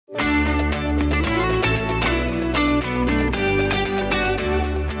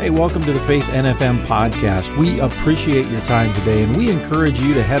Hey, welcome to the Faith NFM podcast. We appreciate your time today, and we encourage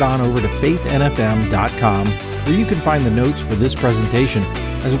you to head on over to faithnfm.com, where you can find the notes for this presentation,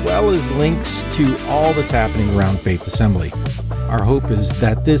 as well as links to all that's happening around Faith Assembly. Our hope is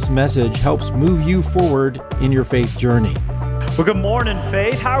that this message helps move you forward in your faith journey. Well, good morning,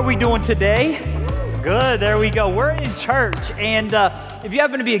 Faith. How are we doing today? Good, there we go. We're in church, and if you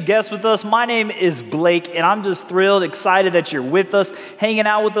happen to be a guest with us, my name is Blake, and I'm just thrilled, excited that you're with us, hanging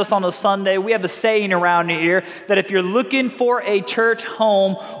out with us on a Sunday. We have a saying around here that if you're looking for a church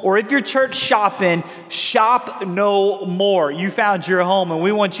home, or if you're church shopping, shop no more. You found your home, and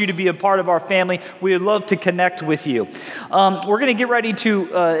we want you to be a part of our family. We would love to connect with you. We're going to get ready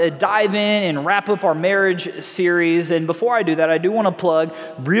to dive in and wrap up our marriage series, and before I do that, I do want to plug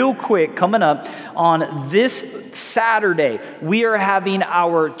real quick, coming up on this Saturday, we are having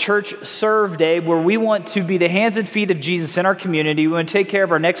our church serve day where we want to be the hands and feet of Jesus in our community. We want to take care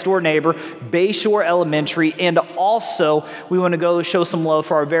of our next door neighbor, Bayshore Elementary, and also we want to go show some love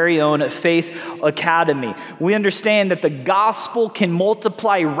for our very own Faith Academy. We understand that the gospel can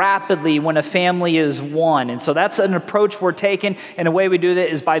multiply rapidly when a family is one, and so that's an approach we're taking, and the way we do that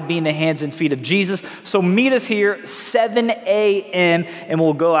is by being the hands and feet of Jesus. So meet us here 7 a.m. and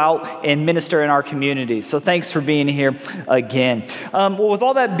we'll go out and minister in our community. So thanks for being here again. Well, with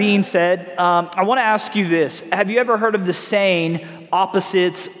all that being said, I want to ask you this. Have you ever heard of the saying,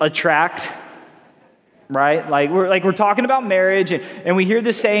 opposites attract? Right? Like we're talking about marriage, and we hear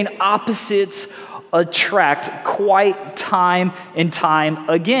the saying, opposites attract, quite time and time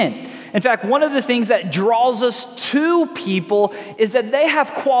again. In fact, one of the things that draws us to people is that they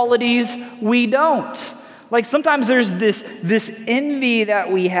have qualities we don't. Like sometimes there's this envy that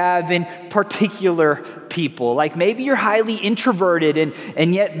we have in particular people. Like maybe you're highly introverted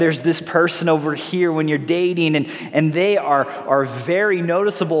and yet there's this person over here when you're dating and they are very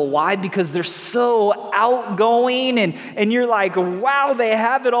noticeable. Why? Because they're so outgoing and you're like, wow, they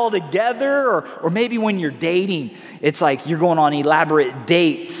have it all together. Or maybe when you're dating, it's like you're going on elaborate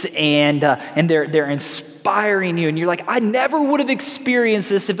dates and they're inspiring you, and you're like, I never would have experienced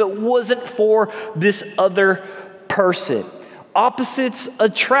this if it wasn't for this other person. Opposites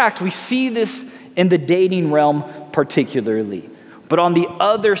attract. We see this in the dating realm particularly. But on the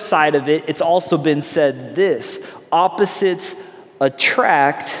other side of it, it's also been said this: opposites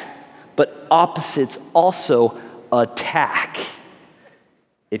attract, but opposites also attack.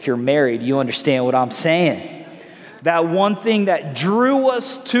 If you're married, you understand what I'm saying. That one thing that drew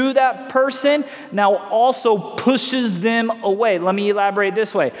us to that person now also pushes them away. Let me elaborate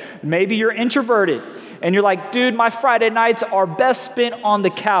this way. Maybe you're introverted and you're like, dude, my Friday nights are best spent on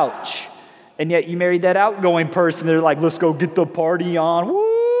the couch. And yet you married that outgoing person. They're like, let's go get the party on.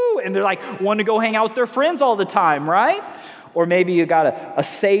 Woo! And they're like, want to go hang out with their friends all the time, right? Or maybe you got a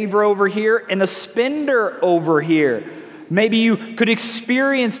saver over here and a spender over here. Maybe you could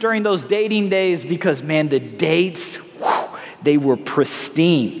experience during those dating days because, man, the dates, they were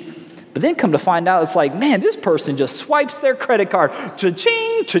pristine. But then come to find out, it's like, man, this person just swipes their credit card,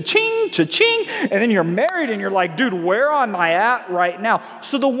 cha-ching, cha-ching, cha-ching, and then you're married and you're like, dude, where am I at right now?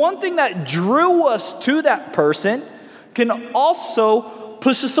 So the one thing that drew us to that person can also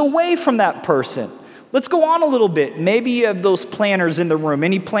push us away from that person. Let's go on a little bit. Maybe you have those planners in the room.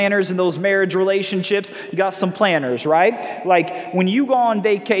 Any planners in those marriage relationships? You got some planners, right? Like when you go on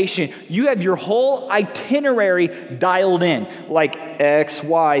vacation, you have your whole itinerary dialed in. Like X,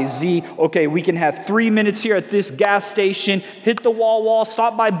 Y, Z. Okay, we can have 3 minutes here at this gas station, hit the wall,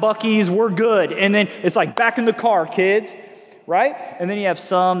 stop by Buc-ee's, we're good. And then it's like back in the car, kids. Right? And then you have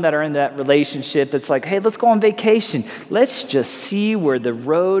some that are in that relationship that's like, hey, let's go on vacation. Let's just see where the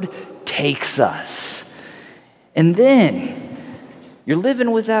road takes us. And then you're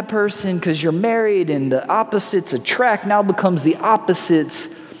living with that person because you're married, and the opposites attract now becomes the opposites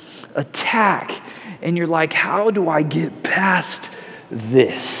attack. And you're like, how do I get past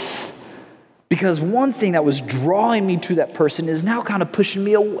this? Because one thing that was drawing me to that person is now kind of pushing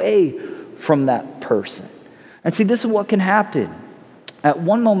me away from that person. And see, this is what can happen. At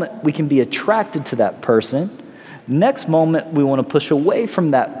one moment, we can be attracted to that person. Next moment, we want to push away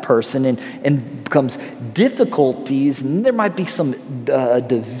from that person and becomes difficulties. And there might be some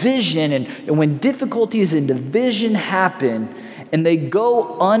division. And when difficulties and division happen and they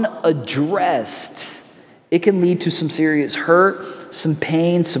go unaddressed, it can lead to some serious hurt, some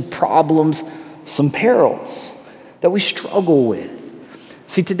pain, some problems, some perils that we struggle with.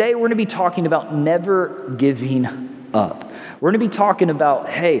 See, today we're going to be talking about never giving up. We're going to be talking about,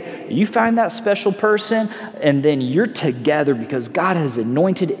 hey, you find that special person and then you're together because God has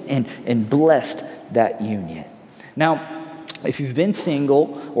anointed and blessed that union. Now, if you've been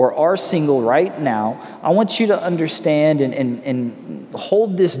single or are single right now, I want you to understand and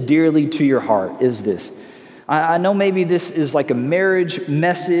hold this dearly to your heart, is this. I know maybe this is like a marriage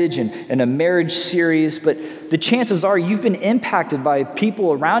message and a marriage series, but the chances are you've been impacted by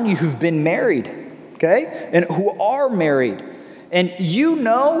people around you who've been married, okay? And who are married. And you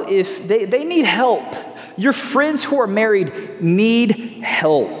know if they need help. Your friends who are married need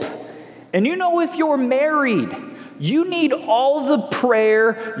help. And you know if you're married, you need all the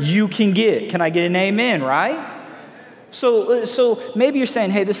prayer you can get. Can I get an amen, right? So maybe you're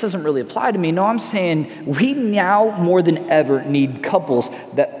saying, hey, this doesn't really apply to me. No, I'm saying we now more than ever need couples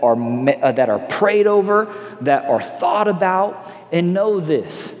that are prayed over, that are thought about, and know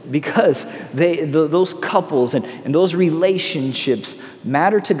this, because those couples and those relationships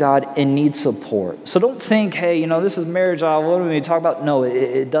matter to God and need support. So don't think, hey, this is marriage, what are we talking about? No,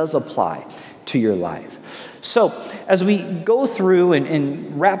 it does apply to your life. So as we go through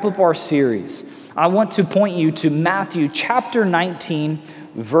and wrap up our series, I want to point you to Matthew chapter 19,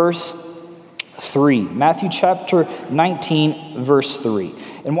 verse 3. Matthew chapter 19, verse 3.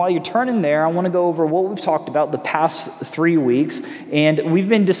 And while you're turning there, I want to go over what we've talked about the past 3 weeks. And we've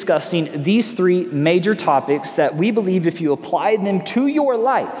been discussing these 3 major topics that we believe if you apply them to your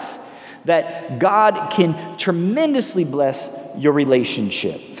life, that God can tremendously bless your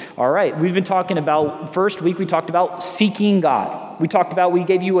relationship. All right, we've been talking about, first week we talked about seeking God. We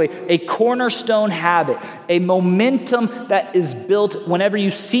gave you a cornerstone habit, a momentum that is built whenever you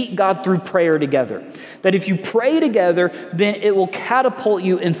seek God through prayer together. That if you pray together, then it will catapult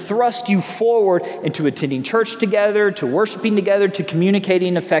you and thrust you forward into attending church together, to worshiping together, to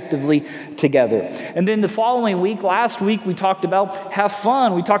communicating effectively together. And then the following week, last week, we talked about have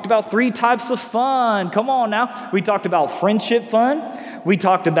fun. We talked about 3 types of fun. Come on now. We talked about friendship fun. We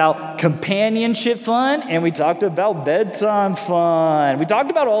talked about companionship fun, and we talked about bedtime fun. We talked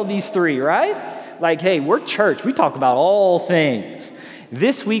about all these 3, right? Like, hey, we're church. We talk about all things.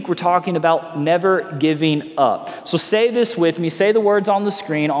 This week, we're talking about never giving up. So say this with me. Say the words on the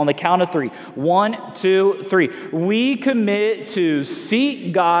screen on the count of 3. 1, 2, 3. We commit to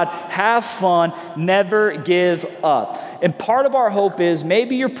seek God, have fun, never give up. And part of our hope is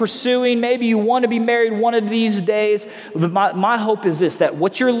maybe you're pursuing, maybe you want to be married one of these days. My hope is this, that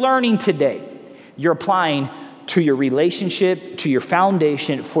what you're learning today, you're applying to your relationship, to your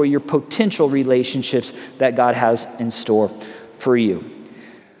foundation for your potential relationships that God has in store for you.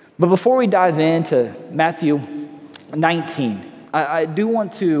 But before we dive into Matthew 19, I do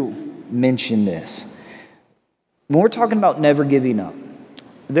want to mention this. When we're talking about never giving up,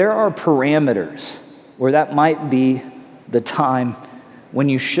 there are parameters where that might be the time when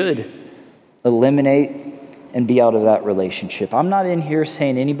you should eliminate and be out of that relationship. I'm not in here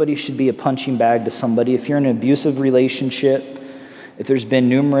saying anybody should be a punching bag to somebody. If you're in an abusive relationship, if there's been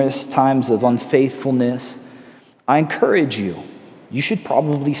numerous times of unfaithfulness, I encourage you. You should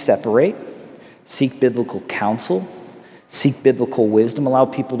probably separate, seek biblical counsel, seek biblical wisdom, allow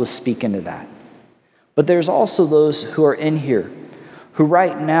people to speak into that. But there's also those who are in here who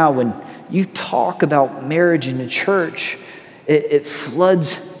right now, when you talk about marriage in the church, it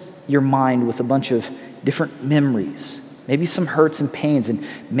floods your mind with a bunch of different memories, maybe some hurts and pains, and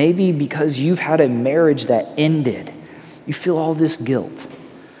maybe because you've had a marriage that ended, you feel all this guilt.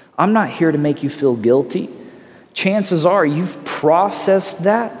 I'm not here to make you feel guilty. Chances are you've processed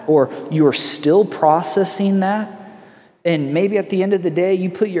that, or you are still processing that. And maybe at the end of the day, you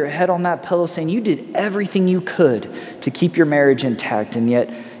put your head on that pillow saying you did everything you could to keep your marriage intact, and yet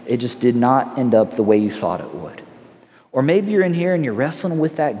it just did not end up the way you thought it would. Or maybe you're in here and you're wrestling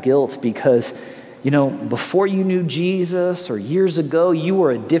with that guilt because, before you knew Jesus or years ago, you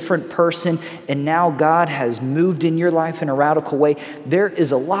were a different person, and now God has moved in your life in a radical way. There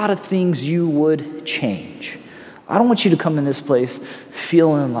is a lot of things you would change. I don't want you to come in this place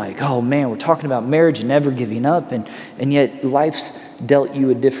feeling like, oh man, we're talking about marriage and never giving up, and yet life's dealt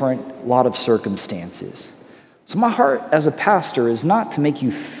you a different lot of circumstances. So my heart as a pastor is not to make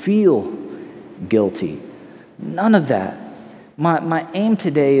you feel guilty. None of that. My aim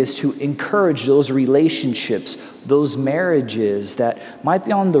today is to encourage those relationships, those marriages that might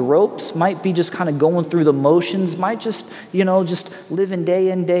be on the ropes, might be just kind of going through the motions, might just living day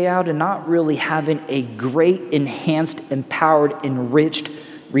in, day out and not really having a great, enhanced, empowered, enriched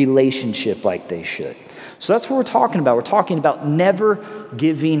relationship like they should. So that's what we're talking about. We're talking about never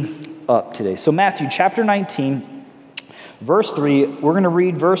giving up today. So Matthew chapter 19, verse 3, we're going to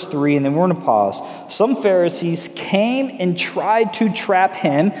read verse 3 and then we're going to pause. Some Pharisees came and tried to trap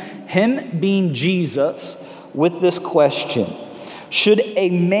him being Jesus, with this question: should a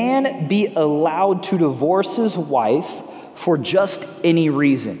man be allowed to divorce his wife for just any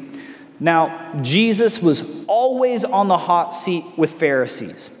reason. Now, Jesus was always on the hot seat with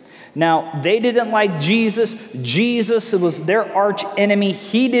Pharisees. Now, they didn't like Jesus. Jesus was their arch enemy.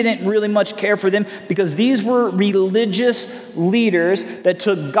 He didn't really much care for them because these were religious leaders that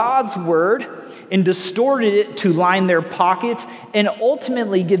took God's word and distorted it to line their pockets and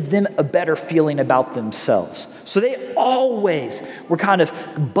ultimately give them a better feeling about themselves. So they always were kind of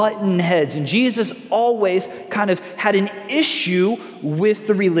button heads, and Jesus always kind of had an issue with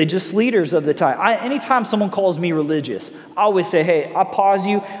the religious leaders of the time. Anytime someone calls me religious, I always say, hey, I pause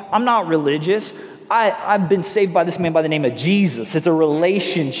you. I'm not religious. I've been saved by this man by the name of Jesus. It's a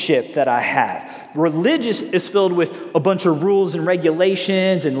relationship that I have. Religious is filled with a bunch of rules and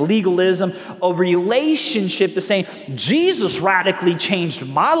regulations and legalism. A relationship is saying, Jesus radically changed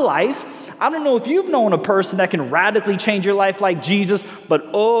my life. I don't know if you've known a person that can radically change your life like Jesus,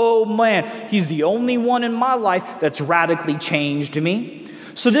 but oh man, he's the only one in my life that's radically changed me.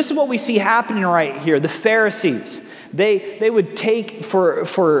 So this is what we see happening right here. The Pharisees, they would take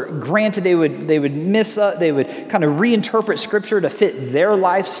for granted, they would they would kind of reinterpret scripture to fit their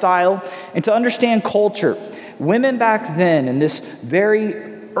lifestyle and to understand culture. Women back then in this very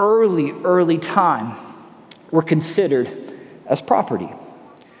early time were considered as property.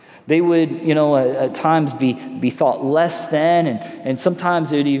 They would, at times be thought less than, and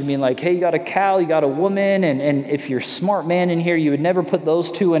sometimes it would even be like, hey, you got a cow, you got a woman, and if you're a smart man in here, you would never put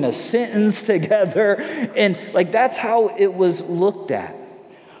those two in a sentence together, and like that's how it was looked at.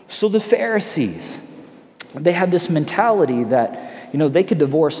 So the Pharisees, they had this mentality that, they could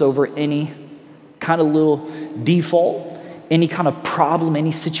divorce over any kind of little default, any kind of problem,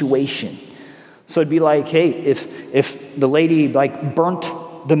 any situation. So it'd be like, hey, if the lady burnt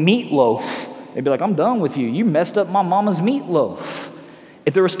the meatloaf, they'd be like, I'm done with you. You messed up my mama's meatloaf.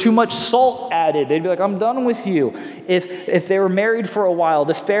 If there was too much salt added, they'd be like, I'm done with you. If they were married for a while,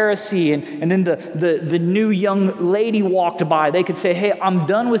 the Pharisee and then the new young lady walked by, they could say, hey, I'm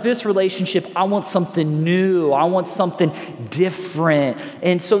done with this relationship. I want something new. I want something different.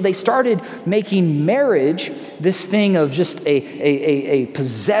 And so they started making marriage this thing of just a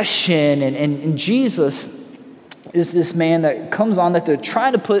possession. And Jesus is this man that comes on that they're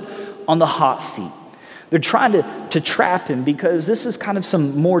trying to put on the hot seat. They're trying to trap him because this is kind of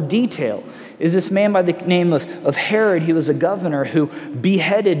some more detail. Is this man by the name of Herod, he was a governor who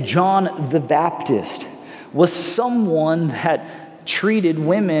beheaded John the Baptist, was someone that treated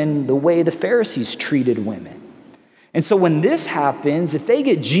women the way the Pharisees treated women. And so when this happens, if they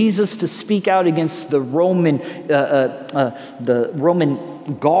get Jesus to speak out against the Roman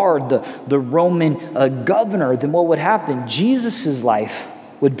guard, the Roman governor, then what would happen? Jesus' life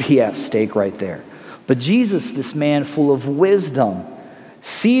would be at stake right there. But Jesus, this man full of wisdom,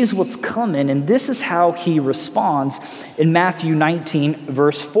 sees what's coming, and this is how he responds in Matthew 19,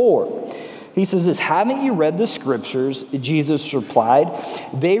 verse 4. He says this, haven't you read the scriptures? Jesus replied,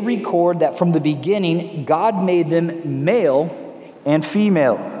 they record that from the beginning, God made them male and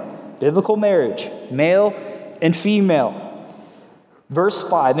female. Biblical marriage, male and female. Verse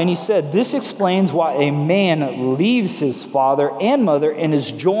 5, and he said, this explains why a man leaves his father and mother and is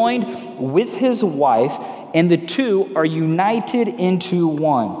joined with his wife, and the two are united into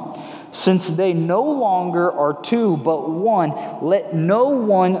one. Since they no longer are two but one, let no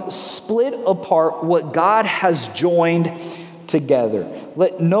one split apart what God has joined together.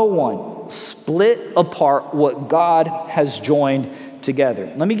 Let no one split apart what God has joined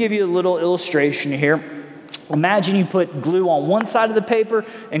together. Let me give you a little illustration here. Imagine you put glue on one side of the paper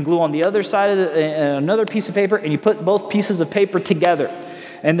and glue on the other side of another piece of paper, and you put both pieces of paper together.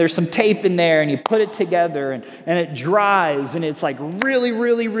 And there's some tape in there, and you put it together, and it dries, and it's like really,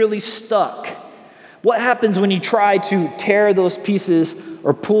 really, really stuck. What happens when you try to tear those pieces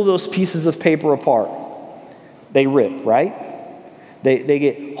or pull those pieces of paper apart? They rip, right? They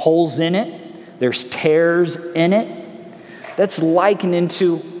get holes in it. There's tears in it. That's likened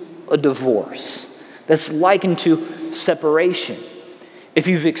into a divorce. That's likened to separation. If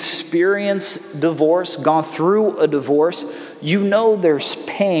you've experienced divorce, gone through a divorce, you know there's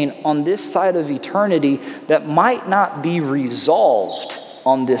pain on this side of eternity that might not be resolved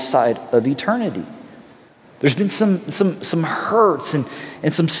on this side of eternity. There's been some hurts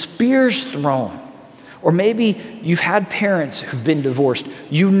and some spears thrown. Or maybe you've had parents who've been divorced.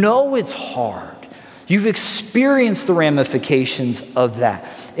 You know it's hard. You've experienced the ramifications of that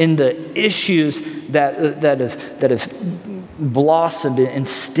and the issues that have blossomed and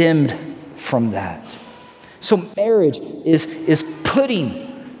stemmed from that. So marriage is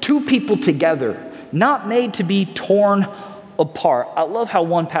putting two people together, not made to be torn apart. I love how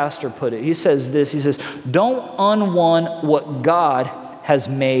one pastor put it. He says this, he says, don't unone what God has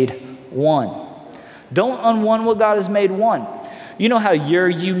made one. Don't unone what God has made one. You know how you're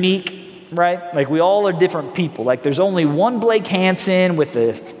unique, right? Like we all are different people. Like there's only one Blake Hanson with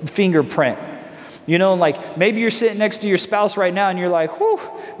a fingerprint. You know, like maybe you're sitting next to your spouse right now and you're like, whew,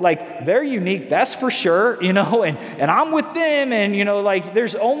 like they're unique, that's for sure, you know, and I'm with them and, you know, like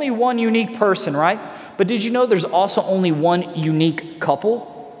there's only one unique person, right? But did you know there's also only one unique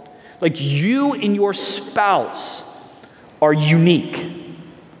couple? Like you and your spouse are unique.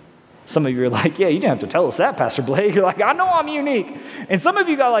 Some of you are like, yeah, you didn't have to tell us that, Pastor Blake. You're like, I know I'm unique. And some of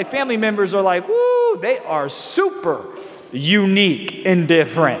you got like family members are like, woo, they are super unique and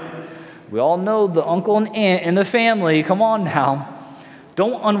different. We all know the uncle and aunt in the family. Come on now.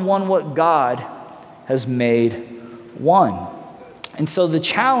 Don't unone what God has made one. And so the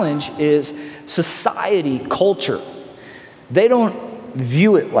challenge is society, culture. They don't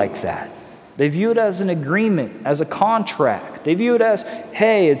view it like that. They view it as an agreement, as a contract. They view it as,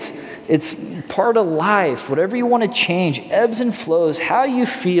 hey, it's part of life. Whatever you want to change, ebbs and flows, how you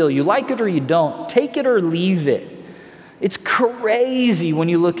feel, you like it or you don't, take it or leave it. It's crazy when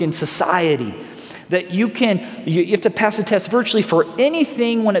you look in society that you have to pass a test virtually for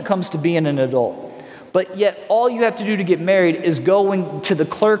anything when it comes to being an adult. But yet all you have to do to get married is go into the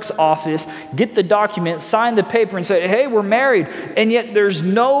clerk's office, get the document, sign the paper and say, hey, we're married. And yet there's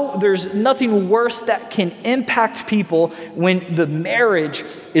nothing worse that can impact people when the marriage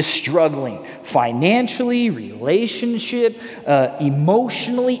is struggling. Financially, relationship,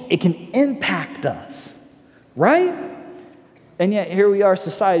 emotionally, it can impact us, right? And yet here we are,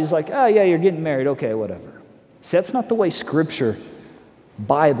 society's like, oh yeah, you're getting married, okay, whatever. See, that's not the way Scripture,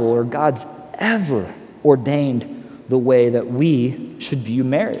 Bible, or God's ever ordained the way that we should view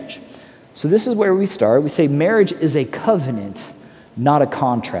marriage. So this is where we start. We say marriage is a covenant, not a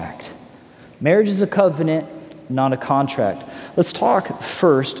contract. Marriage is a covenant, not a contract. Let's talk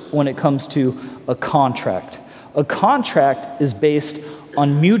first when it comes to a contract. A contract is based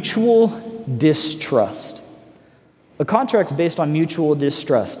on mutual distrust. A contract is based on mutual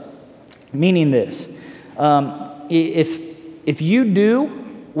distrust, meaning this. If you do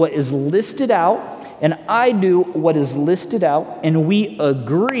what is listed out and I do what is listed out and we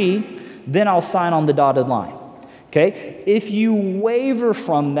agree, then I'll sign on the dotted line. Okay? If you waver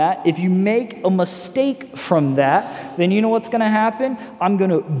from that, if you make a mistake from that, then you know what's going to happen? I'm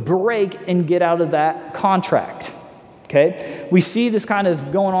going to break and get out of that contract. Okay? We see this kind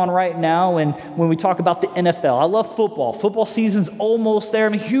of going on right now and when we talk about the NFL. I love football. Football season's almost there.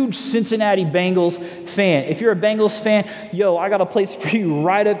 I'm a huge Cincinnati Bengals fan. If you're a Bengals fan, yo, I got a place for you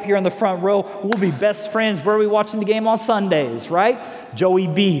right up here in the front row. We'll be best friends. Where are we watching the game on Sundays, right? Joey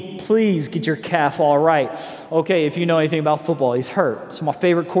B, please get your calf all right. Okay, if you know anything about football, he's hurt. So my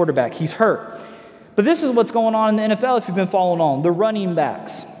favorite quarterback, he's hurt. But this is what's going on in the NFL if you've been following on. The running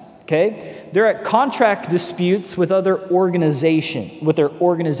backs. Okay? They're at contract disputes with with their organization, with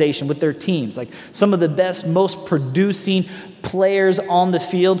their teams. Like some of the best, most producing players on the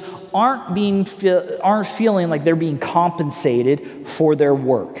field aren't feeling like they're being compensated for their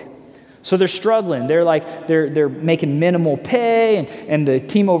work. So they're struggling. They're making minimal pay and the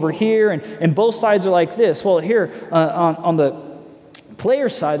team over here and both sides are like this. Well, here on the player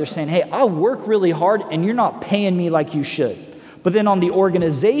side, they're saying, hey, I work really hard and you're not paying me like you should. But then on the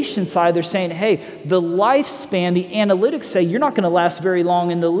organization side, they're saying, hey, the lifespan, the analytics say you're not going to last very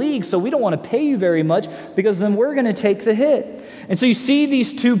long in the league, so we don't want to pay you very much because then we're going to take the hit. And so you see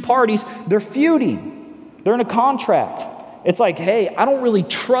these two parties, they're feuding. They're in a contract. It's like, hey, I don't really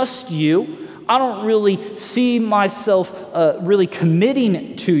trust you. I don't really see myself really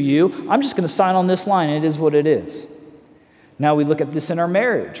committing to you. I'm just going to sign on this line. It is what it is. Now we look at this in our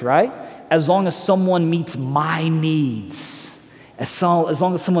marriage, right? As long as someone meets my needs, as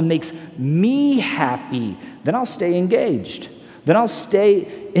long as someone makes me happy, then I'll stay engaged. Then I'll stay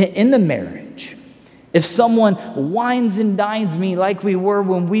in the marriage. If someone wines and dines me like we were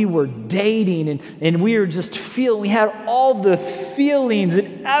when we were dating and we were just we had all the feelings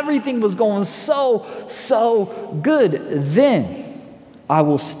and everything was going so good, then I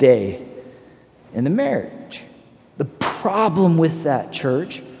will stay in the marriage. The problem with that,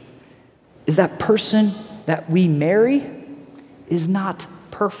 church, is that person that we marry is not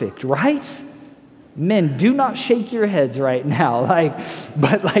perfect, right? Men, do not shake your heads right now. Right?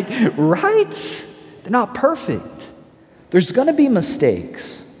 They're not perfect. There's going to be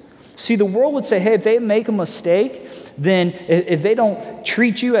mistakes. See, the world would say, hey, if they make a mistake, then if they don't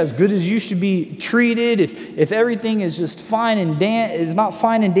treat you as good as you should be treated, if everything is just fine and is not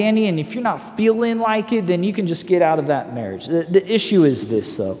fine and dandy, and if you're not feeling like it, then you can just get out of that marriage. The issue is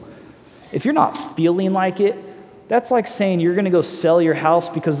this, though. If you're not feeling like it, that's like saying you're going to go sell your house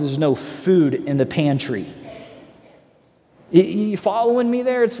because there's no food in the pantry. You following me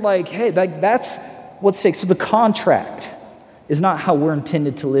there? It's like, hey, that's what's at stake. So the contract is not how we're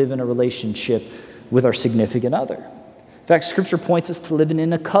intended to live in a relationship with our significant other. In fact, Scripture points us to living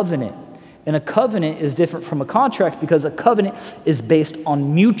in a covenant. And a covenant is different from a contract because a covenant is based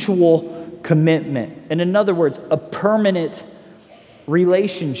on mutual commitment. And in other words, a permanent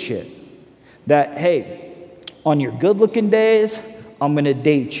relationship that, hey, on your good-looking days, I'm going to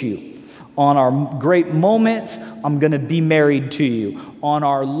date you. On our great moments, I'm going to be married to you. On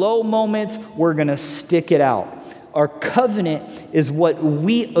our low moments, we're going to stick it out. Our covenant is what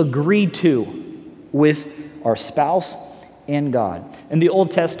we agree to with our spouse and God. In the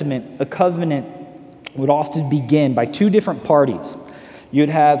Old Testament, a covenant would often begin by two different parties. You'd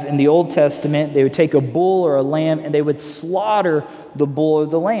have, in the Old Testament, they would take a bull or a lamb and they would slaughter the bull or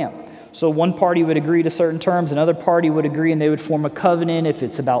the lamb. So one party would agree to certain terms, another party would agree, and they would form a covenant if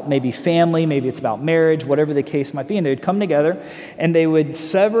it's about maybe family, maybe it's about marriage, whatever the case might be. And they would come together and they would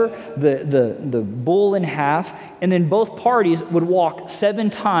sever the bull in half, and then both parties would walk 7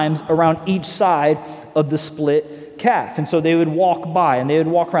 times around each side of the split calf. And so they would walk by and they would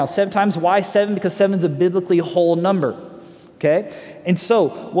walk around 7 times. Why 7? Because 7 is a biblically whole number. Okay? And so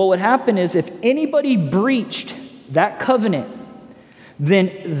what would happen is if anybody breached that covenant,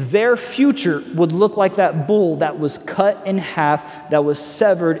 then their future would look like that bull that was cut in half, that was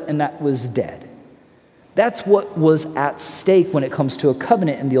severed, and that was dead. That's what was at stake when it comes to a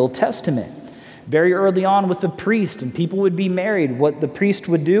covenant in the Old Testament. Very early on with the priest, and people would be married, what the priest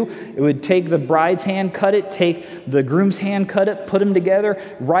would do, it would take the bride's hand, cut it, take the groom's hand, cut it, put them together,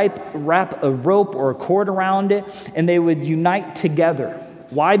 wrap a rope or a cord around it, and they would unite together.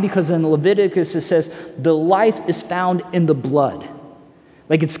 Why? Because in Leviticus it says, the life is found in the blood.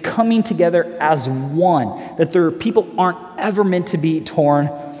 Like it's coming together as one, that people aren't ever meant to be torn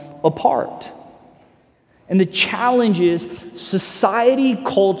apart. And the challenge is society,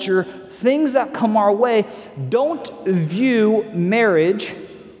 culture, things that come our way don't view marriage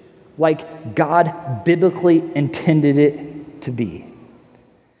like God biblically intended it to be.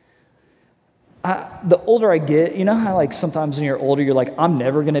 The older I get, you know how like sometimes when you're older, you're like, I'm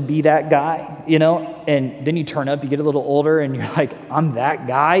never going to be that guy, you know? And then you turn up, you get a little older, and you're like, I'm that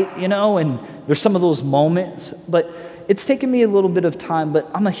guy, you know? And there's some of those moments. But it's taken me a little bit of time, but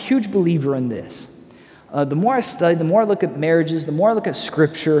I'm a huge believer in this. The more I study, the more I look at marriages, the more I look at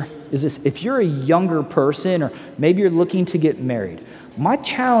Scripture, is this: if you're a younger person, or maybe you're looking to get married, my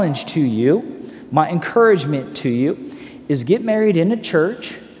challenge to you, my encouragement to you, is get married in a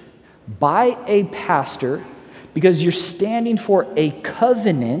church, by a pastor, because you're standing for a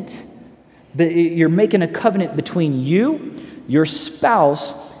covenant. You're making a covenant between you, your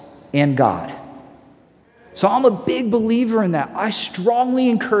spouse, and God. So I'm a big believer in that. I strongly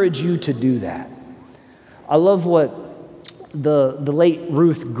encourage you to do that. I love what the late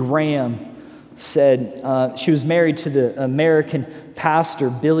Ruth Graham said. She was married to the American pastor,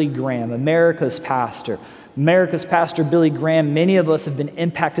 Billy Graham, America's pastor. America's pastor, Billy Graham, many of us have been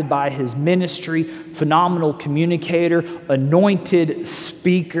impacted by his ministry, phenomenal communicator, anointed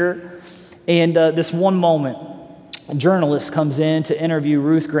speaker. And this one moment, a journalist comes in to interview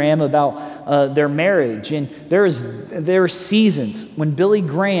Ruth Graham about their marriage. And there were seasons when Billy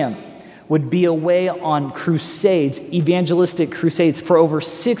Graham would be away on crusades, evangelistic crusades, for over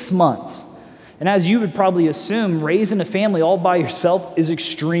 6 months. And as you would probably assume, raising a family all by yourself is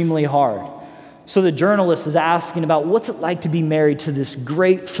extremely hard. So the journalist is asking about what's it like to be married to this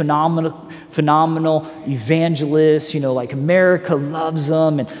great, phenomenal evangelist, like America loves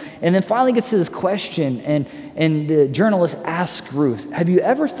them. And then finally gets to this question, and the journalist asks Ruth, have you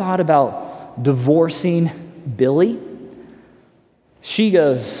ever thought about divorcing Billy? She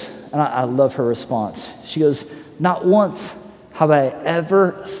goes, and I love her response, she goes, not once have I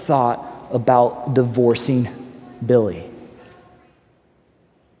ever thought about divorcing Billy.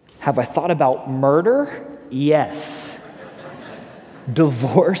 Have I thought about murder? Yes.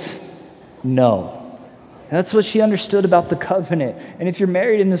 Divorce? No. And that's what she understood about the covenant. And if you're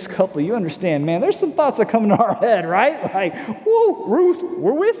married in this couple, you understand, man, there's some thoughts that come into our head, right? Like, whoa, Ruth,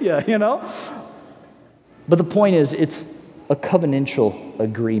 we're with you, But the point is, it's a covenantal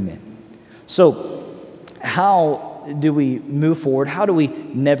agreement. So how do we move forward? How do we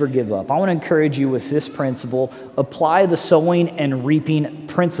never give up? I want to encourage you with this principle. Apply the sowing and reaping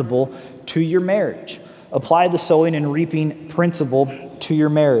principle to your marriage. apply the sowing and reaping principle to your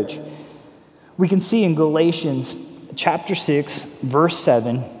marriage. We can see in Galatians chapter 6, verse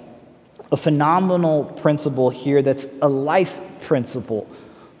 7, a phenomenal principle here that's a life principle.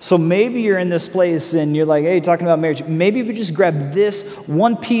 So maybe you're in this place and you're like, hey, talking about marriage. Maybe if you just grab this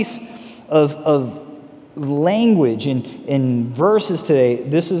one piece of language in verses today,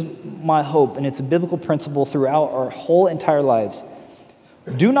 this is my hope, and it's a biblical principle throughout our whole entire lives.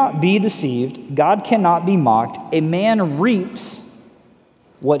 Do not be deceived. God cannot be mocked. A man reaps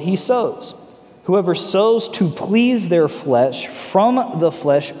what he sows. Whoever sows to please their flesh from the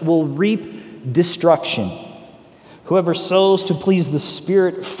flesh will reap destruction. Whoever sows to please the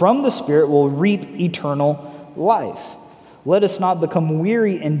Spirit from the Spirit will reap eternal life. Let us not become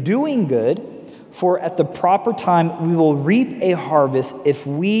weary in doing good, for at the proper time we will reap a harvest if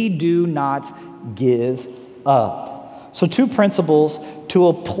we do not give up. So 2 principles to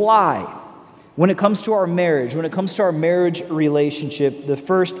apply when it comes to our marriage, when it comes to our marriage relationship. The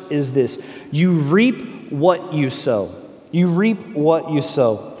first is this: you reap what you sow. You reap what you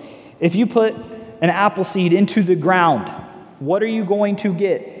sow. If you put an apple seed into the ground, what are you going to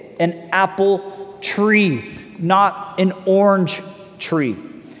get? An apple tree, not an orange tree.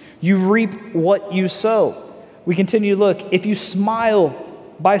 You reap what you sow. We continue to look. If you smile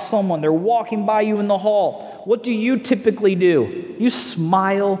by someone, they're walking by you in the hall, what do you typically do? You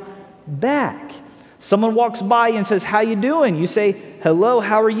smile back. Someone walks by and says, how you doing? You say, hello,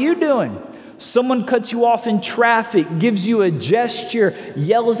 how are you doing? Someone cuts you off in traffic, gives you a gesture,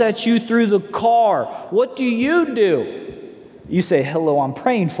 yells at you through the car. What do? You say, hello, I'm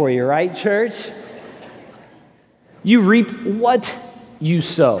praying for you, right, church? You reap what you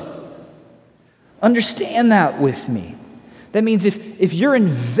sow. Understand that with me. That means if you're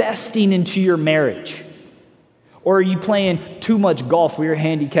investing into your marriage, or are you playing too much golf where your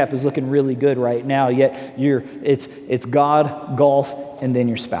handicap is looking really good right now, yet it's God, golf, and then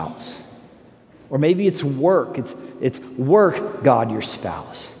your spouse. Or maybe it's work. It's work, God, your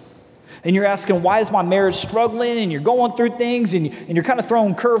spouse. And you're asking, why is my marriage struggling? And you're going through things and you're kind of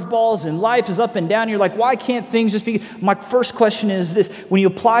throwing curveballs and life is up and down. You're like, why can't things just be? My first question is this: when you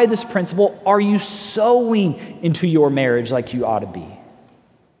apply this principle, are you sowing into your marriage like you ought to be?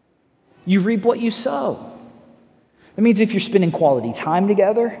 You reap what you sow. That means if you're spending quality time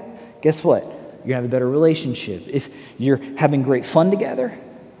together, guess what? You're going to have a better relationship. If you're having great fun together,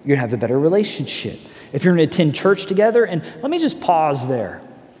 you're going to have a better relationship. If you're going to attend church together, and let me just pause there.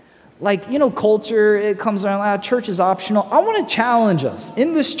 Like, culture, it comes around, church is optional. I want to challenge us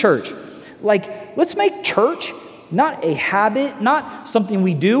in this church. Like, let's make church not a habit, not something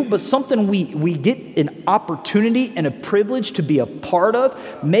we do, but something we get an opportunity and a privilege to be a part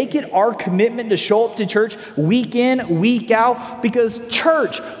of. Make it our commitment to show up to church week in, week out, because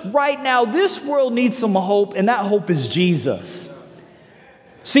church, right now, this world needs some hope, and that hope is Jesus.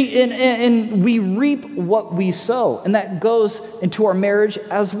 See, and we reap what we sow, and that goes into our marriage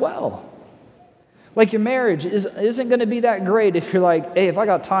as well. Like, your marriage isn't going to be that great if you're like, hey, if I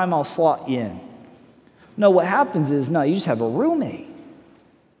got time, I'll slot you in. No, what happens is, you just have a roommate.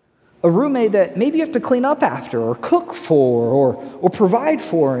 A roommate that maybe you have to clean up after, or cook for, or provide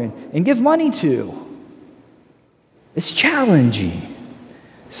for, and give money to. It's challenging.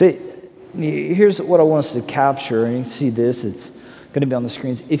 See, here's what I want us to capture, and you can see this, it's going to be on the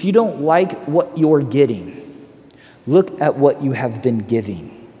screens. If you don't like what you're getting, look at what you have been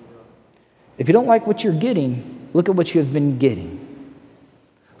giving. If you don't like what you're getting, look at what you have been getting.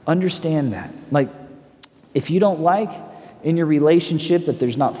 Understand that. Like, if you don't like in your relationship that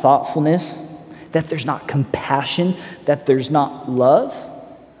there's not thoughtfulness, that there's not compassion, that there's not love,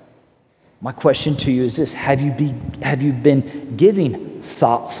 my question to you is this: have you been giving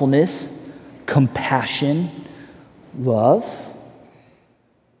thoughtfulness, compassion, love?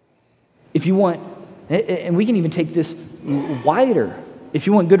 If you want, and we can even take this wider, if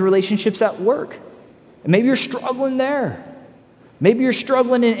you want good relationships at work, and maybe you're struggling there. Maybe you're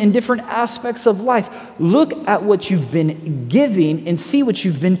struggling in different aspects of life. Look at what you've been giving and see what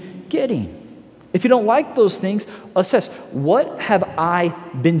you've been getting. If you don't like those things, assess, what have I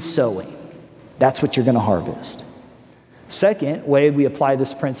been sowing? That's what you're going to harvest. Second way we apply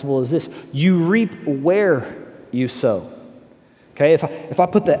this principle is this: you reap where you sow. Okay, if I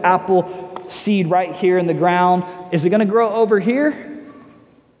put the apple seed right here in the ground, is it going to grow over here?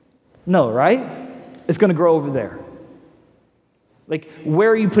 No, right? It's going to grow over there. Like, where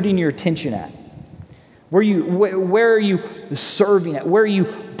are you putting your attention at? Where are you serving at? Where are you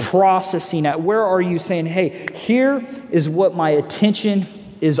processing at? Where are you saying, hey, here is what my attention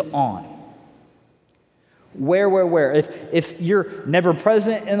is on? Where? If you're never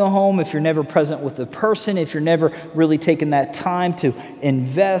present in the home, if you're never present with the person, if you're never really taking that time to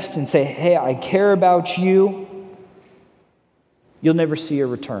invest and say, hey, I care about you, you'll never see a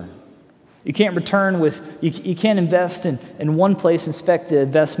return. You can't return you can't invest in one place and expect the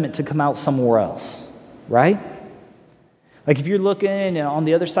investment to come out somewhere else, right? Like if you're looking on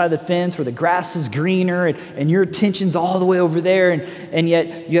the other side of the fence where the grass is greener and your attention's all the way over there, and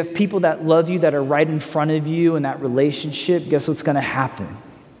yet you have people that love you that are right in front of you in that relationship, guess what's going to happen?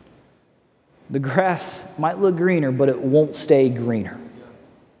 The grass might look greener, but it won't stay greener.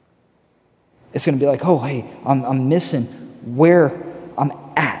 It's going to be like, oh, hey, I'm missing where I'm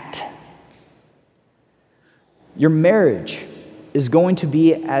at. Your marriage is going to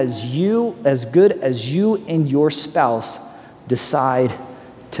be as good as you and your spouse decide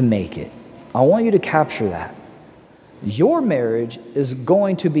to make it. I want you to capture that. Your marriage is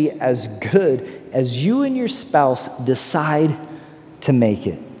going to be as good as you and your spouse decide to make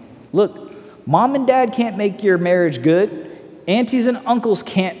it. Look, mom and dad can't make your marriage good. Aunties and uncles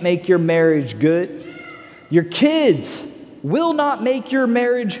can't make your marriage good. Your kids will not make your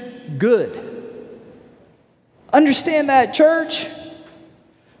marriage good. Understand that, church?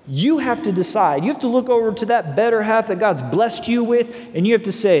 You have to decide. You have to look over to that better half that God's blessed you with, and you have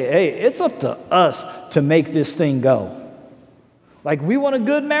to say, hey, it's up to us to make this thing go. Like, we want a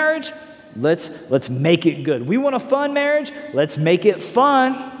good marriage? Let's make it good. We want a fun marriage? Let's make it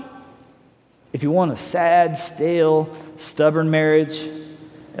fun. If you want a sad, stale, stubborn marriage,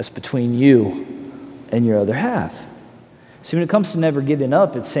 that's between you and your other half. See, when it comes to never giving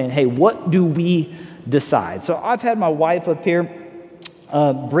up, it's saying, hey, what do we decide? So I've had my wife up here.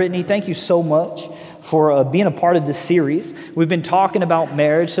 Brittany, thank you so much for being a part of this series. We've been talking about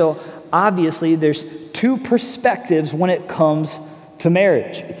marriage, so obviously there's two perspectives when it comes to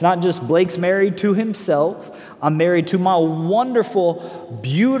marriage. It's not just Blake's married to himself. I'm married to my wonderful,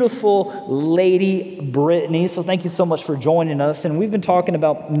 beautiful lady, Brittany. So thank you so much for joining us. And we've been talking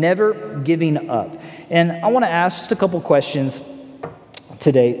about never giving up. And I want to ask just a couple questions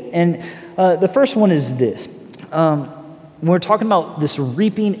today. And the first one is this. We're talking about this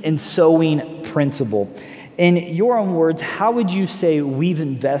reaping and sowing principle. In your own words, how would you say we've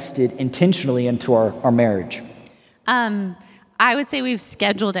invested intentionally into our marriage? I would say we've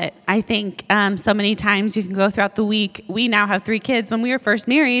scheduled it. I think so many times you can go throughout the week. We now have 3 kids. When we were first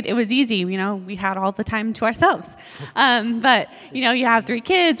married, it was easy. We had all the time to ourselves. But, you have 3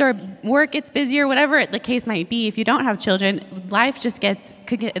 kids or work gets busy or whatever the case might be. If you don't have children, life just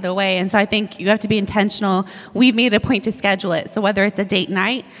could get in the way. And so I think you have to be intentional. We've made a point to schedule it. So whether it's a date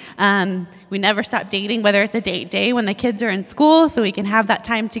night, we never stop dating, whether it's a date day when the kids are in school so we can have that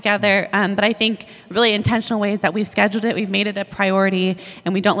time together. But I think really intentional ways that we've scheduled it, we've made it a priority,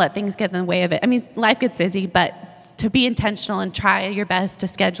 and we don't let things get in the way of it. I mean, life gets busy, but to be intentional and try your best to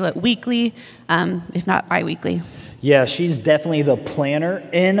schedule it weekly, if not bi-weekly. Yeah, she's definitely the planner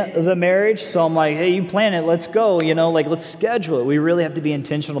in the marriage. So I'm like, hey, you plan it, let's go, let's schedule it. We really have to be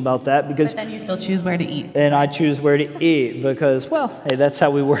intentional about that because... But then you still choose where to eat. And I choose where to eat because, well, hey, that's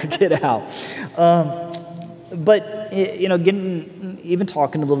how we work it out. But, even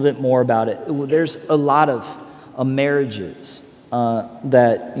talking a little bit more about it, there's a lot of marriages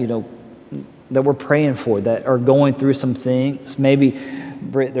that we're praying for that are going through some things. Maybe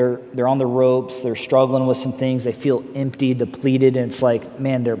they're on the ropes, they're struggling with some things, they feel empty, depleted, and it's like,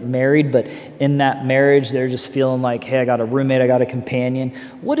 man, they're married, but in that marriage, they're just feeling like, hey, I got a roommate, I got a companion.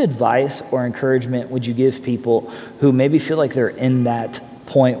 What advice or encouragement would you give people who maybe feel like they're in that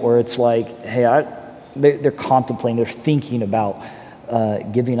point where it's like, hey, they're contemplating, they're thinking about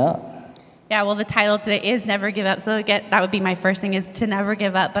giving up? Yeah, well, the title today is Never Give Up. So that would be my first thing, is to never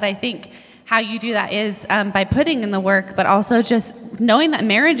give up. But I think how you do that is by putting in the work, but also just knowing that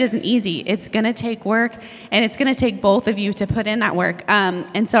marriage isn't easy. It's going to take work, and it's going to take both of you to put in that work.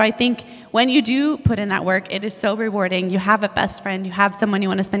 And so I think when you do put in that work, it is so rewarding. You have a best friend. You have someone you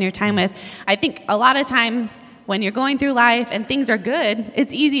want to spend your time with. I think a lot of times when you're going through life and things are good,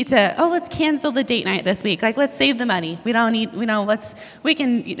 it's easy to, let's cancel the date night this week. Like, let's save the money. We don't need, we're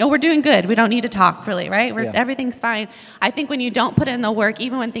doing good. We don't need to talk, really, right? Everything's fine. I think when you don't put in the work,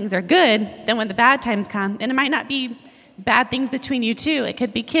 even when things are good, then when the bad times come, and it might not be bad things between you two. It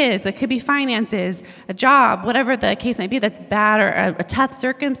could be kids. It could be finances, a job, whatever the case might be that's bad, or a tough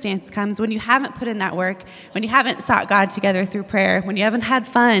circumstance comes when you haven't put in that work, when you haven't sought God together through prayer, when you haven't had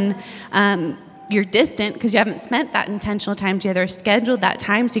fun. You're distant because you haven't spent that intentional time together, scheduled that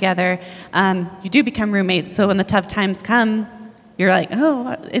time together. You do become roommates. So when the tough times come, you're like,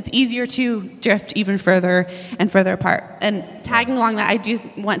 oh, it's easier to drift even further and further apart. And tagging along that, I do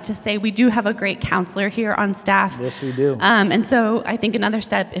want to say we do have a great counselor here on staff. Yes, we do. And so I think another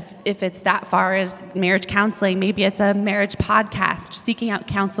step, if it's that far as marriage counseling, maybe it's a marriage podcast, seeking out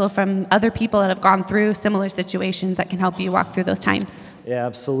counsel from other people that have gone through similar situations that can help you walk through those times. Yeah,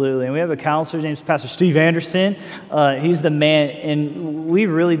 absolutely. And we have a counselor, his name's Pastor Steve Anderson. He's the man, and we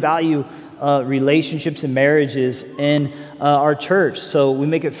really value relationships and marriages in our church. So we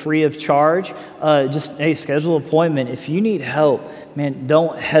make it free of charge. Just, hey, schedule an appointment. If you need help, man,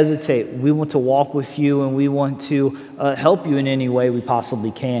 don't hesitate. We want to walk with you, and we want to help you in any way we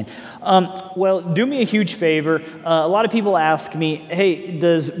possibly can. Well, do me a huge favor. A lot of people ask me, hey,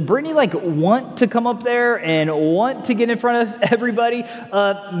 does Brittany want to come up there and want to get in front of everybody?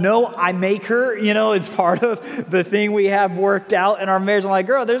 No, I make her. It's part of the thing we have worked out in our marriage. I'm like,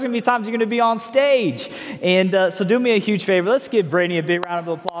 girl, there's going to be times you're going to be on stage. And so do me a huge favor. Let's give Brittany a big round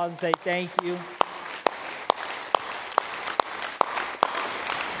of applause and say thank you.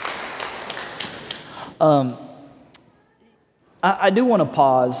 I do want to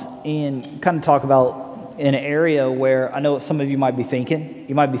pause and kind of talk about an area where I know what some of you might be thinking.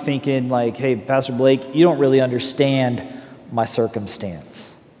 You might be thinking like, hey, Pastor Blake, you don't really understand my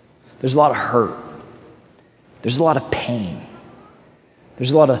circumstance. There's a lot of hurt. There's a lot of pain.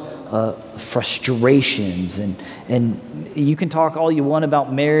 There's a lot of frustrations. And you can talk all you want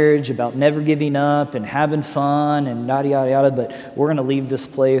about marriage, about never giving up and having fun and yada, yada, yada, but we're going to leave this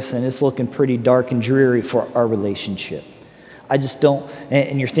place and it's looking pretty dark and dreary for our relationship. I just don't,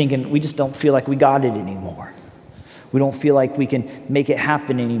 and you're thinking, we just don't feel like we got it anymore. We don't feel like we can make it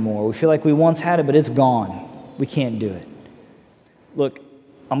happen anymore. We feel like we once had it, but it's gone. We can't do it. Look,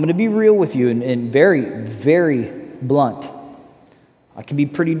 I'm going to be real with you and very, very blunt. I can be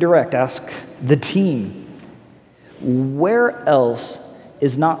pretty direct. Ask the team. Where else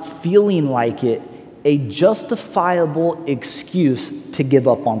is not feeling like it a justifiable excuse to give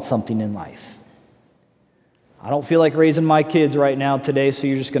up on something in life? I don't feel like raising my kids right now today, so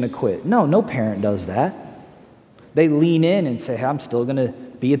you're just going to quit. No parent does that. They lean in and say, hey, I'm still going to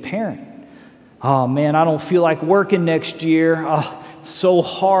be a parent. Oh, man, I don't feel like working next year. Oh, so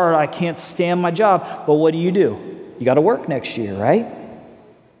hard, I can't stand my job. But what do? You got to work next year, right?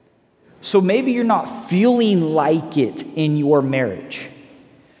 So maybe you're not feeling like it in your marriage.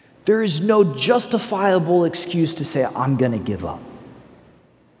 There is no justifiable excuse to say, I'm going to give up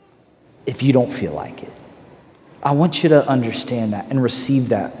if you don't feel like it. I want you to understand that and receive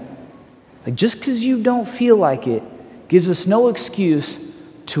that. Just because you don't feel like it gives us no excuse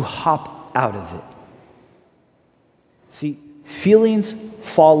to hop out of it. See, feelings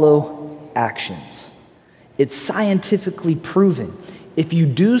follow actions. It's scientifically proven. If you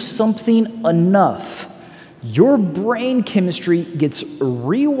do something enough, your brain chemistry gets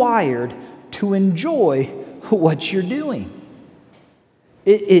rewired to enjoy what you're doing.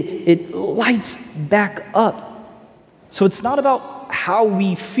 It lights back up. So it's not about how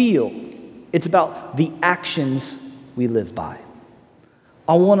we feel. It's about the actions we live by.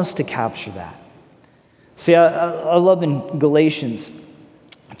 I want us to capture that. See, I love in Galatians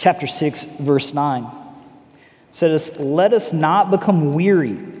chapter 6, verse 9. It says, let us not become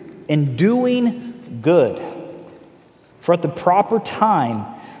weary in doing good. For at the proper time,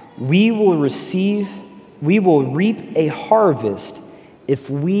 we will reap a harvest if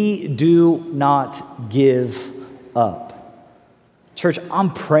we do not give up. Church,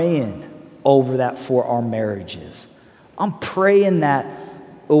 I'm praying over that for our marriages. I'm praying that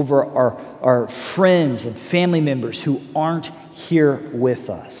over our friends and family members who aren't here with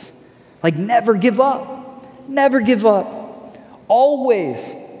us. Never give up. Never give up. Always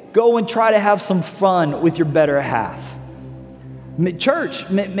go and try to have some fun with your better half. Church,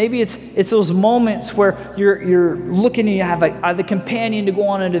 maybe it's those moments where you're looking and you have a companion to go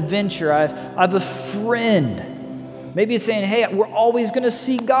on an adventure. I have a friend. Maybe it's saying, hey, we're always going to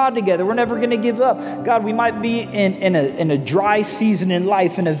see God together. We're never going to give up. God, we might be in a dry season in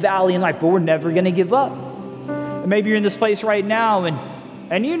life, in a valley in life, but we're never going to give up. And maybe you're in this place right now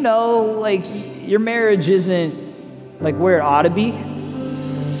and your marriage isn't where it ought to be.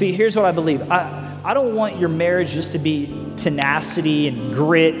 See, here's what I believe. I don't want your marriage just to be tenacity and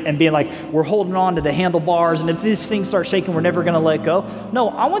grit and being we're holding on to the handlebars, and if this thing starts shaking, we're never going to let go. No,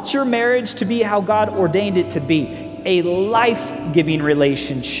 I want your marriage to be how God ordained it to be. A life-giving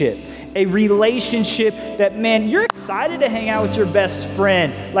relationship. A relationship that, man, you're excited to hang out with your best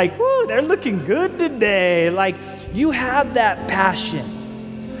friend. Woo, they're looking good today. You have that passion.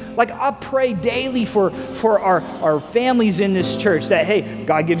 Like, I pray daily for our families in this church that, hey,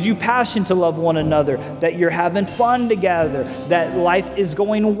 God gives you passion to love one another, that you're having fun together, that life is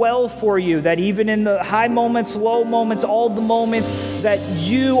going well for you, that even in the high moments, low moments, all the moments, that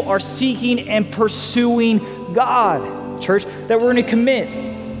you are seeking and pursuing God, church, that we're going to commit.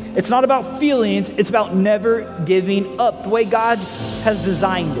 It's not about feelings, it's about never giving up, the way God has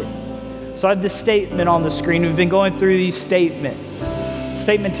designed it. So I have this statement on the screen. We've been going through these statements.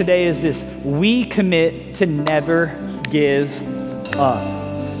 Statement today is this: we commit to never give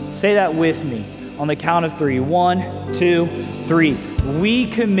up. Say that with me on the count of 3. 1, 2, 3. We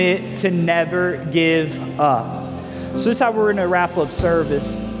commit to never give up. So this is how we're going to wrap up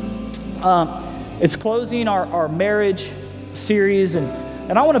service. It's closing our marriage series,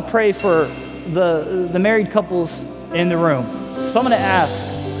 and I want to pray for the married couples in the room. So I'm going to ask,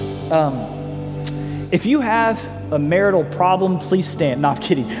 if you have a marital problem, please stand. No, I'm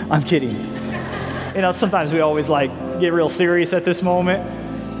kidding. You know, sometimes we always get real serious at this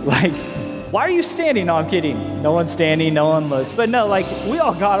moment. Like, why are you standing? No, I'm kidding. No one's standing, no one looks. But no, we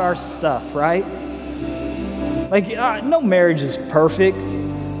all got our stuff, right? No marriage is perfect.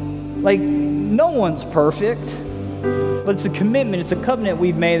 No one's perfect. But it's a commitment, it's a covenant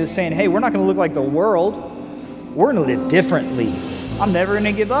we've made that's saying, hey, we're not going to look like the world. We're going to live differently. I'm never going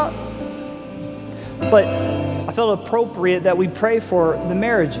to give up. But I felt appropriate that we pray for the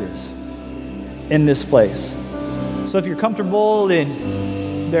marriages in this place. So if you're comfortable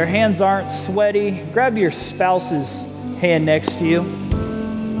and their hands aren't sweaty, grab your spouse's hand next to you.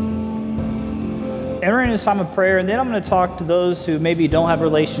 Enter into this time of prayer, and then I'm going to talk to those who maybe don't have a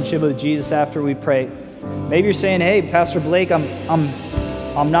relationship with Jesus after we pray. Maybe you're saying, hey, Pastor Blake, I'm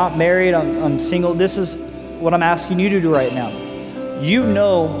not married, I'm single. This is what I'm asking you to do right now. You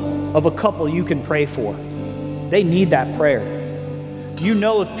know of a couple you can pray for. They need that prayer. You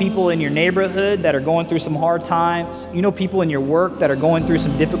know of people in your neighborhood that are going through some hard times. You know people in your work that are going through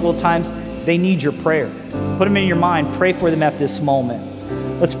some difficult times. They need your prayer. Put them in your mind. Pray for them at this moment.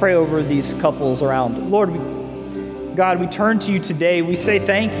 Let's pray over these couples around. Lord, God, we turn to you today. We say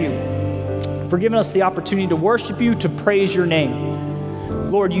thank you for giving us the opportunity to worship you, to praise your name.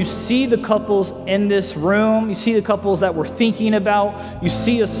 Lord, you see the couples in this room. You see the couples that we're thinking about. You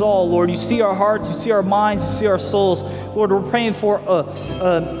see us all, Lord. You see our hearts. You see our minds. You see our souls. Lord, we're praying for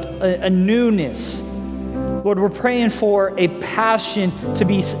a newness. Lord, we're praying for a passion to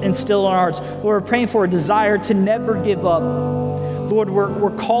be instilled in our hearts. Lord, we're praying for a desire to never give up. Lord,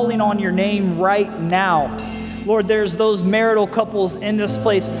 we're calling on your name right now. Lord, there's those marital couples in this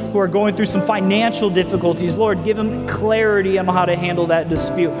place who are going through some financial difficulties. Lord, give them clarity on how to handle that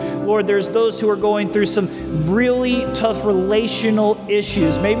dispute. Lord, there's those who are going through some really tough relational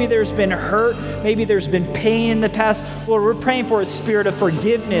issues. Maybe there's been hurt. Maybe there's been pain in the past. Lord, we're praying for a spirit of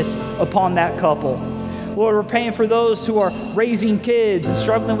forgiveness upon that couple. Lord, we're praying for those who are raising kids and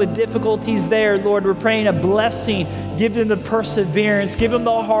struggling with difficulties there. Lord, we're praying a blessing. Give them the perseverance. Give them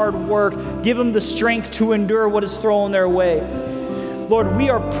the hard work. Give them the strength to endure what is thrown their way. Lord, we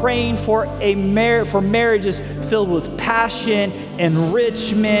are praying for marriages filled with passion,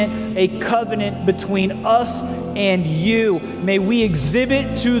 enrichment, a covenant between us and you. May we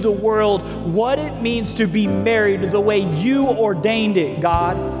exhibit to the world what it means to be married the way you ordained it,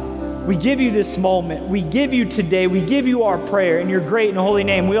 God. We give you this moment. We give you today. We give you our prayer in your great and holy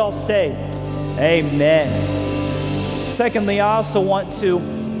name. We all say, amen. Secondly, I also want to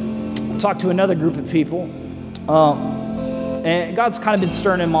talk to another group of people. And God's kind of been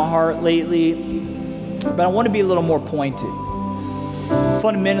stirring in my heart lately, but I want to be a little more pointed.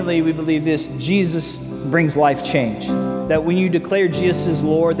 Fundamentally, we believe this: Jesus brings life change. That when you declare Jesus as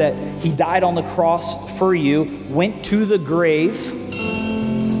Lord, that he died on the cross for you, went to the grave,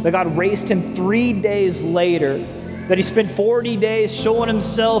 that God raised him 3 days later, that he spent 40 days showing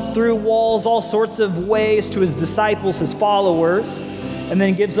himself through walls, all sorts of ways to his disciples, his followers, and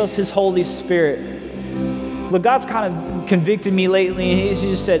then gives us his Holy Spirit. But God's kind of convicted me lately, and he's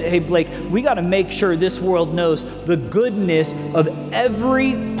just said, hey, Blake, we got to make sure this world knows the goodness of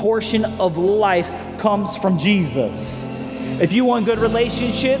every portion of life comes from Jesus. If you want good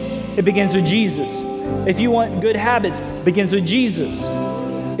relationship, it begins with Jesus. If you want good habits, it begins with Jesus.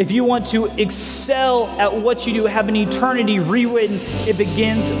 If you want to excel at what you do, have an eternity rewritten, it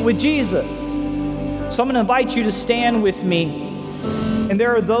begins with Jesus. So I'm going to invite you to stand with me. And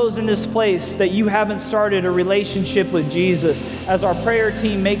there are those in this place that you haven't started a relationship with Jesus. As our prayer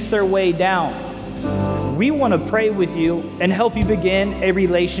team makes their way down, we want to pray with you and help you begin a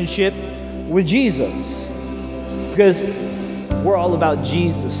relationship with Jesus. Because we're all about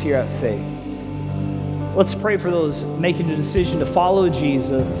Jesus here at Faith. Let's pray for those making the decision to follow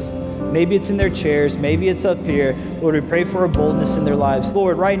Jesus. Maybe it's in their chairs, maybe it's up here. Lord, we pray for a boldness in their lives.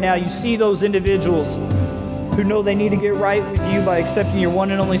 Lord, right now you see those individuals who know they need to get right with you by accepting your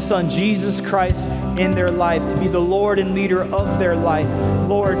one and only Son, Jesus Christ, in their life, to be the Lord and leader of their life.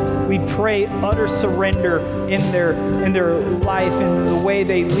 Lord, we pray utter surrender in their life and the way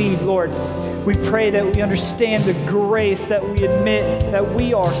they lead, Lord. We pray that we understand the grace, that we admit that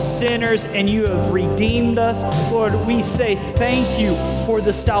we are sinners and you have redeemed us. Lord, we say thank you for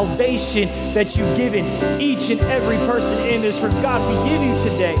the salvation that you've given each and every person in this room. God, we give you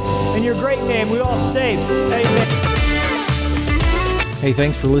today. In your great name, we all say amen. Hey,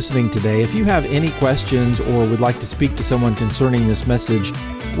 thanks for listening today. If you have any questions or would like to speak to someone concerning this message,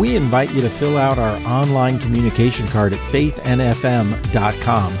 we invite you to fill out our online communication card at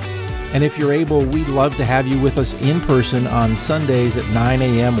faithnfm.com. And if you're able, we'd love to have you with us in person on Sundays at 9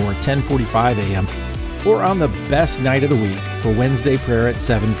 a.m. or 10:45 a.m. or on the best night of the week for Wednesday prayer at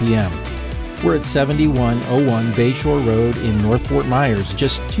 7 p.m. We're at 7101 Bayshore Road in North Fort Myers,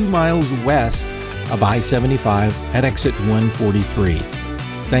 just 2 miles west of I-75 at exit 143.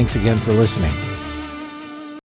 Thanks again for listening.